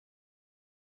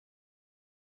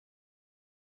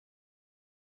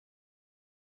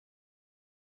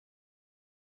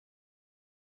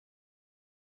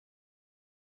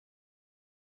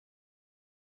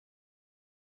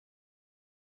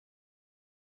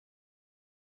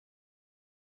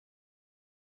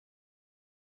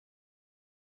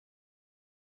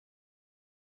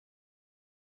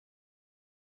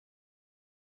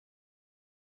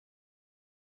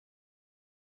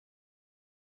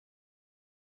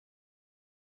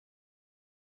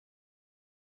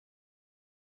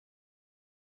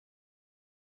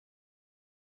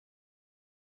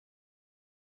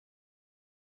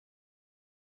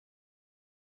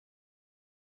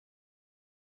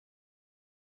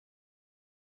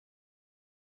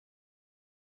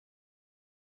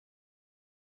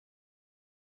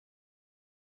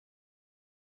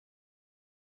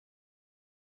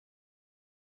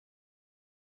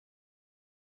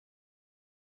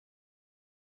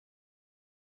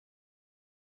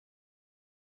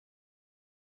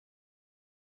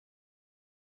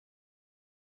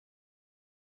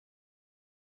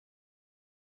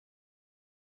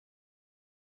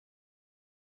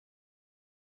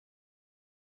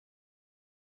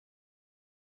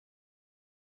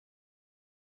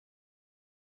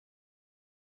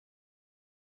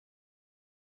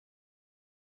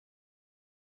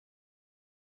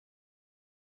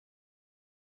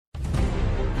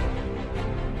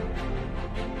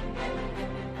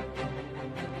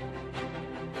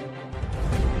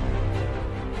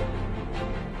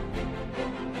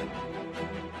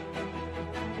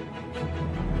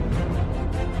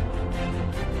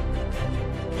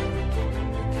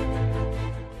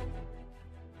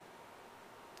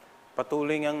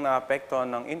Patuloy ngang naapektuhan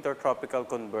ng Intertropical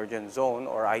Convergence Zone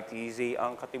or ITZ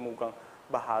ang katimugang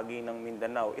bahagi ng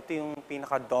Mindanao. Ito yung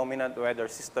pinaka-dominant weather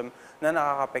system na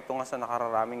nakakapekto nga sa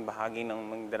nakararaming bahagi ng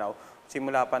Mindanao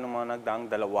simula pa ng mga nagdaang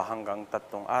 2 hanggang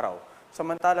 3 araw.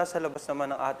 Samantala sa labas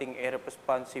naman ng ating area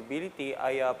responsibility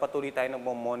ay patuloy tayo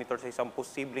nagmo-monitor sa isang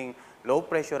posibleng low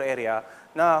pressure area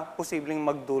na posibleng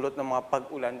magdulot ng mga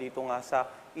pag-ulan dito nga sa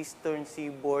eastern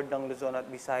seaboard ng Luzon at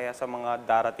Visayas sa mga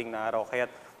darating na araw. Kaya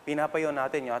pinapayo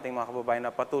natin yung ating mga kababayan na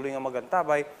patuloy nga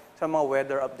magantabay sa mga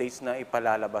weather updates na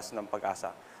ipalalabas ng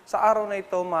pag-asa. Sa araw na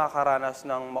ito, makakaranas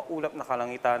ng maulap na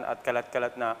kalangitan at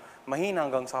kalat-kalat na mahina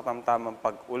hanggang sa katamtamang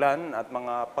pag-ulan at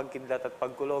mga pagkidlat at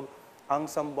pagkulog ang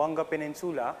Zamboanga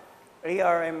Peninsula,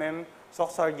 ARMM,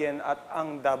 Soxargen at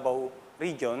ang Davao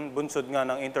Region, bunsod nga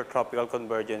ng Intertropical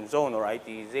Convergence Zone or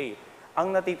ITZ.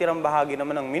 Ang natitirang bahagi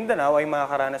naman ng Mindanao ay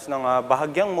makakaranas ng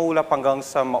bahagyang maulap hanggang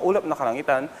sa maulap na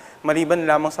kalangitan, maliban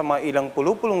lamang sa mga ilang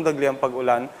pulupulong dagliang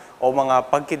pag-ulan o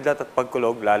mga pagkidlat at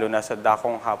pagkulog, lalo na sa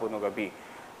dakong hapon o gabi.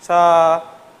 Sa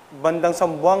bandang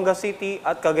Zamboanga City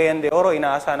at Cagayan de Oro,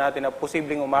 inaasahan natin na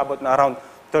posibleng umabot na around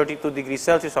 32 degrees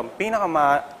Celsius ang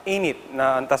pinakamainit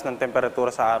na antas ng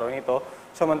temperatura sa araw nito.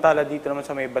 Samantala dito naman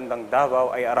sa may bandang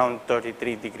Davao ay around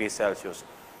 33 degrees Celsius.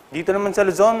 Dito naman sa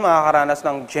Luzon, makakaranas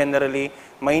ng generally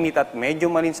mainit at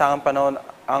medyo malinsangang panahon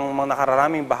ang mga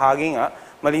nakararaming bahagi nga,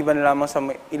 maliban lamang sa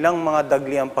ilang mga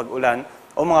dagliang pag-ulan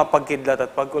o mga pagkidlat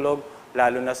at pagkulog,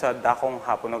 lalo na sa dakong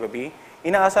hapon o gabi.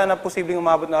 Inaasahan na posibleng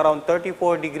umabot na around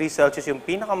 34 degrees Celsius yung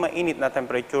pinakamainit na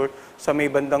temperature sa may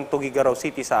bandang Tuguegarao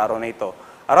City sa araw na ito.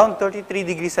 Around 33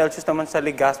 degrees Celsius naman sa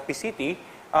Legazpi City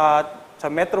at sa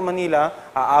Metro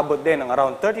Manila, aabot din ng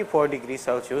around 34 degrees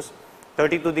Celsius.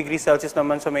 32 degrees Celsius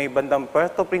naman sa may bandang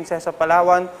Puerto Princesa,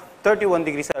 Palawan, 31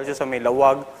 degrees Celsius sa may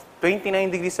Lawag, 29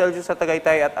 degrees Celsius sa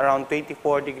Tagaytay at around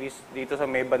 24 degrees dito sa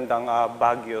may bandang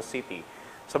Baguio City.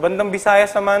 Sa bandang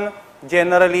Visayas naman,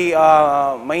 generally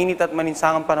mainit at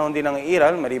maninsangang panahon din ang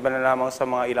iiral, maliban na lamang sa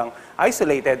mga ilang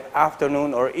isolated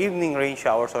afternoon or evening rain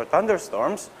showers or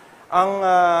thunderstorms. Ang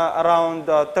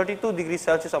around 32 degrees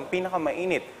Celsius ang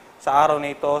pinakamainit sa araw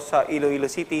na ito sa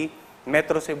Iloilo City,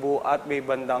 Metro Cebu at may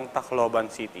bandang Tacloban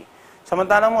City.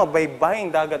 Samantalang mga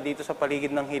baybaying dagat dito sa paligid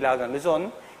ng Hilagang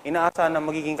Luzon, inaasahan na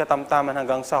magiging katamtaman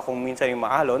hanggang sa kung minsan yung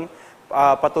maalon.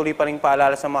 Patuloy pa rin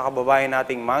paalala sa mga kababayan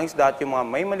nating mangisda at yung mga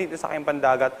may maliit na sakyang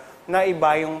pandagat na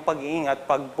iba yung pag-iingat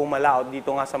pag pumalaot dito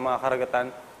nga sa mga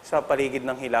karagatan sa paligid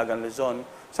ng Hilagang Luzon.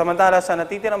 Samantala sa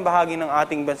natitirang bahagi ng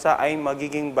ating bansa ay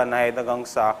magiging banayad hanggang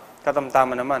sa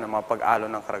katamtaman naman ang mga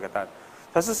pag-alon ng karagatan.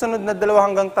 Sa susunod na 2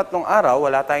 hanggang 3 araw,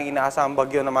 wala tayong inaasahang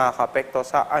bagyo na makakapekto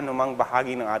sa anumang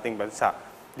bahagi ng ating bansa.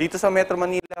 Dito sa Metro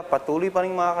Manila, patuloy pa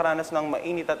rin makakaranas ng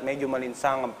mainit at medyo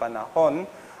malinsangang panahon.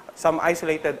 Some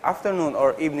isolated afternoon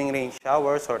or evening rain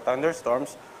showers or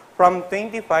thunderstorms from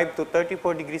 25 to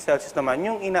 34 degrees Celsius naman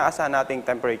yung inaasahan nating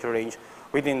temperature range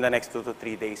within the next 2 to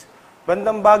 3 days.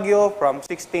 Bandang Baguio from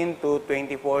 16 to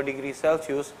 24 degrees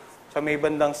Celsius. Sa may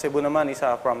bandang Cebu naman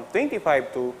isa from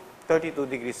 25 to 32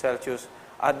 degrees Celsius.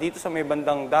 At dito sa may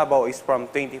bandang Davao is from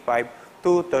 25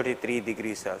 to 33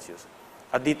 degrees Celsius.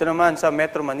 At dito naman sa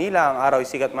Metro Manila, ang araw ay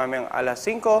sikat mamayang alas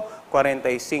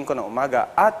 5:45 ng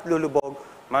umaga at lulubog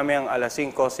mamayang alas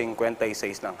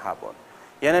 5:56 ng hapon.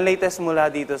 Yan ang latest mula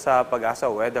dito sa Pag-asa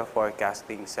Weather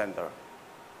Forecasting Center.